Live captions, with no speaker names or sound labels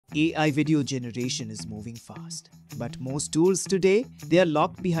AI video generation is moving fast, but most tools today, they are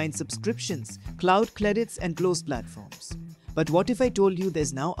locked behind subscriptions, cloud credits and closed platforms. But what if I told you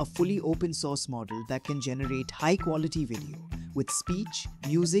there's now a fully open source model that can generate high quality video with speech,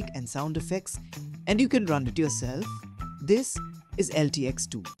 music and sound effects, and you can run it yourself? This is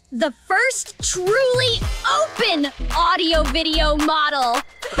LTX-2. The first truly open audio-video model.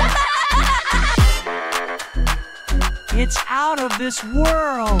 It's out of this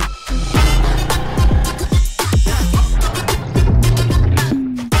world.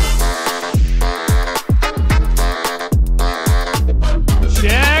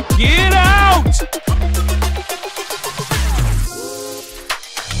 Check it out!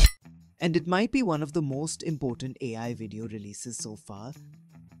 And it might be one of the most important AI video releases so far.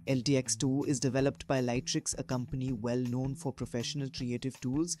 LTX-2 is developed by Lightrix, a company well known for professional creative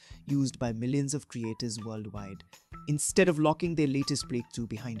tools used by millions of creators worldwide. Instead of locking their latest breakthrough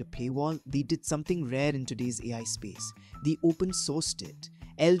behind a paywall, they did something rare in today's AI space. They open sourced it.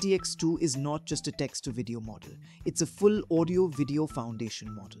 LTX-2 is not just a text-to-video model, it's a full audio-video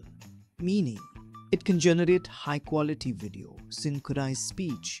foundation model. Meaning, it can generate high-quality video, synchronize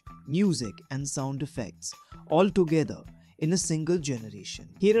speech, music and sound effects, all together in a single generation.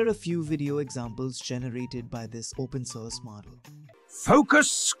 Here are a few video examples generated by this open source model.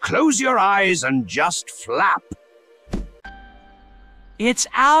 Focus, close your eyes and just flap. It's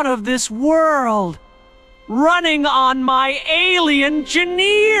out of this world. Running on my alien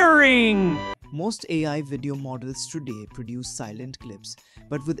engineering. Most AI video models today produce silent clips,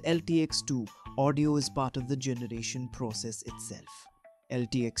 but with LTX-2, audio is part of the generation process itself.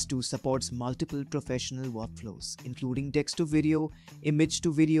 LTX-2 supports multiple professional workflows, including text-to-video,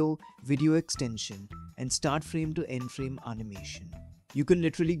 image-to-video, video extension, and start frame to end frame animation. You can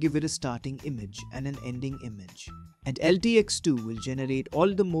literally give it a starting image and an ending image. And LTX-2 will generate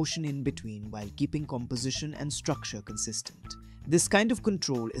all the motion in between while keeping composition and structure consistent. This kind of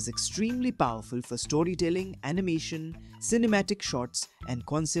control is extremely powerful for storytelling, animation, cinematic shots, and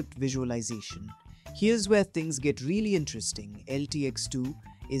concept visualization. Here's where things get really interesting. LTX-2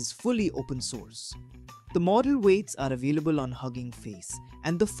 is fully open source. The model weights are available on HuggignFace,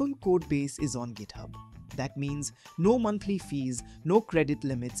 and the full code base is on GitHub. That means no monthly fees, no credit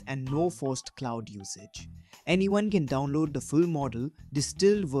limits, and no forced cloud usage. Anyone can download the full model,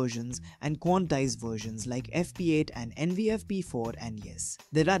 distilled versions, and quantized versions like FP8 and NVFP4, and yes,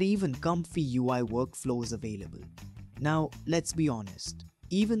 there are even comfy UI workflows available. Now, let's be honest.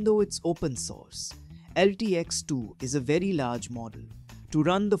 Even though it's open source, LTX-2 is a very large model. To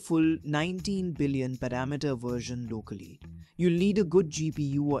run the full 19 billion parameter version locally, you'll need a good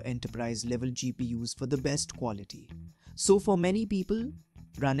GPU or enterprise level GPUs for the best quality. So for many people,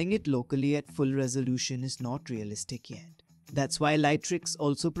 running it locally at full resolution is not realistic yet. That's why Lightrix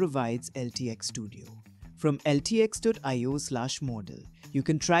also provides LTX Studio. From ltx.io/model, you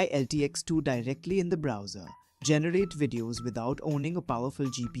can try LTX-2 directly in the browser, generate videos without owning a powerful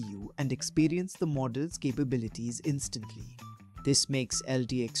GPU, and experience the model's capabilities instantly. This makes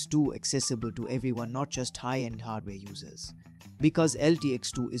LTX-2 accessible to everyone, not just high-end hardware users. Because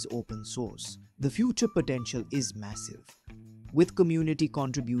LTX-2 is open source, the future potential is massive. With community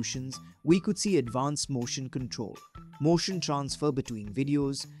contributions, we could see advanced motion control, motion transfer between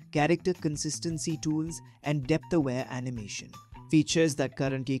videos, character consistency tools, and depth-aware animation. Features that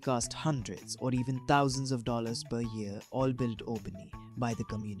currently cost hundreds or even thousands of dollars per year, all built openly by the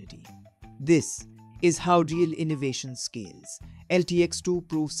community. This is how real innovation scales. LTX-2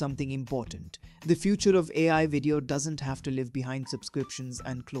 proves something important. The future of AI video doesn't have to live behind subscriptions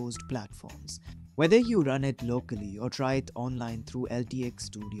and closed platforms. Whether you run it locally or try it online through LTX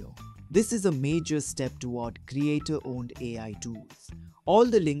Studio, this is a major step toward creator-owned AI tools. All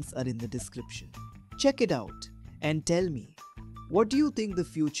the links are in the description. Check it out and tell me, what do you think the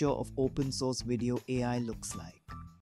future of open source video AI looks like?